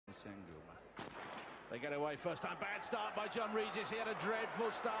They get away first time. Bad start by John Regis. He had a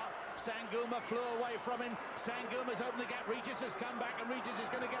dreadful start. Sangouma flew away from him. Sangouma's opened the gap. Regis has come back, and Regis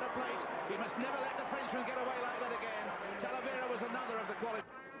is going to get a place. He must never let the Frenchman get away like that again. Talavera was another of the quality.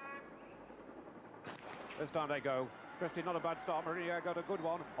 This time they go. Christie, not a bad start. Morinière got a good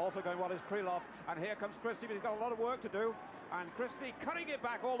one. Also going well is Krylov. And here comes Christie, but he's got a lot of work to do. And Christie cutting it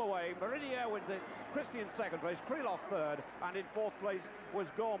back all the way. Morinière wins it. Christie in second place. Krylov third. And in fourth place was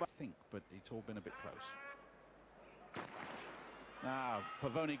Gorman. I think, but it's all been a bit close. Now,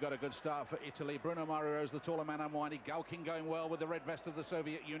 Pavoni got a good start for Italy. Bruno Mari-Rose, the taller man, unwinding. Galkin going well with the red vest of the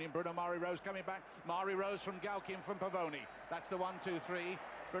Soviet Union. Bruno Mari-Rose coming back. Mari-Rose from Galkin from Pavoni. That's the 1, 2, 3.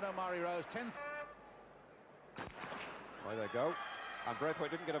 Bruno Mari-Rose, 10th. There they go. And Braithwaite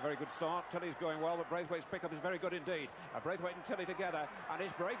didn't get a very good start. Tilli's going well, but Braithwaite's pickup is very good indeed. Braithwaite and Tilli together, and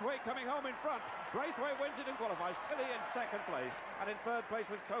it's Braithwaite coming home in front. Braithwaite wins it and qualifies. Tilli in second place, and in third place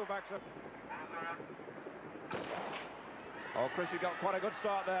was Kovács. Oh, Christie got quite a good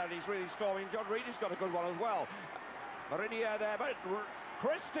start there, and he's really storming. John Regis got a good one as well. Morinière there, but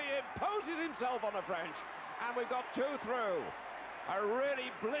Christie imposes himself on the French, and we've got two through. A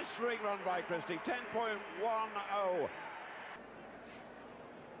really blistering run by Christie, 10.10.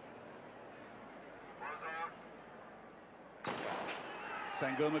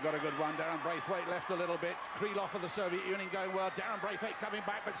 Sangouma got a good one. Darren Braithwaite left a little bit. Krylov of the Soviet Union going well. Darren Braithwaite coming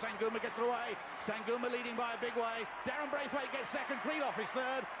back, but Sangouma gets away. Sangouma leading by a big way. Darren Braithwaite gets second. Krylov is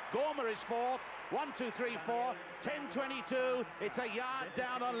third. Gorma is fourth. 1, 2, 3, 4. 10.22. It's a yard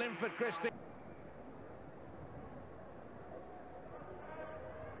down on Linford Christie.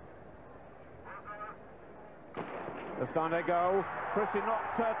 This time they go. Christie not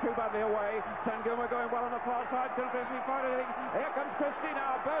too badly away. Sangouma going well on the far side. Can Christie find anything? Here comes Christie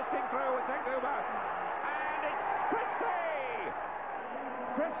now, bursting through with Sangouma. And it's Christie!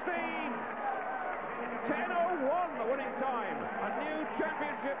 Christie! 10.01, the winning time. A new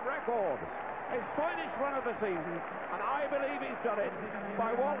championship record. His finest run of the season, and I believe he's done it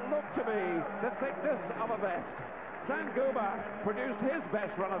by what looked to be the thickness of a vest. Sangouma produced his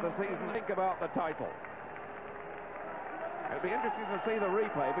best run of the season. Think about the title. It'll be interesting to see the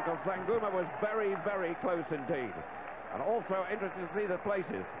replay because Sangouma was very, very close indeed. And also interesting to see the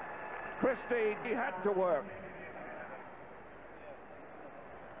places. Christie, he had to work.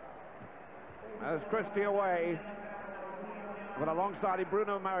 There's Christie away. But alongside him,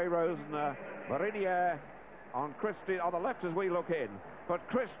 Bruno Mari-Rose and Morinière on Christie on the left as we look in. But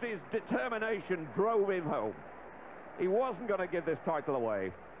Christie's determination drove him home. He wasn't going to give this title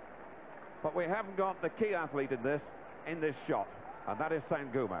away. But we haven't got the key athlete in this shot, and that is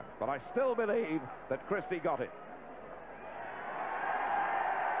Sangouma. But I still believe that Christie got it.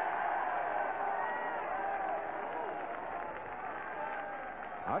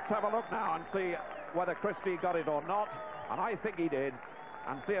 Let's have a look now and see whether Christie got it or not, and I think he did,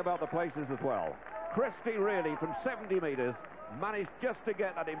 and see about the places as well. Christie really, from 70 metres, managed just to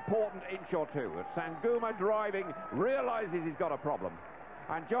get that important inch or two. Sangouma driving, realises he's got a problem,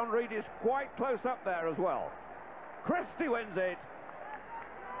 and John Regis quite close up there as well. Christie wins it.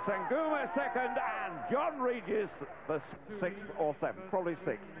 Sangouma second, and John Regis the 6th or 7th, probably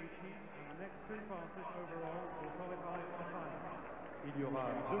 6th.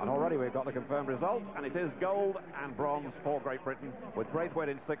 And already we've got the confirmed result, and it is gold and bronze for Great Britain, with Braithwaite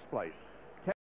in 6th place.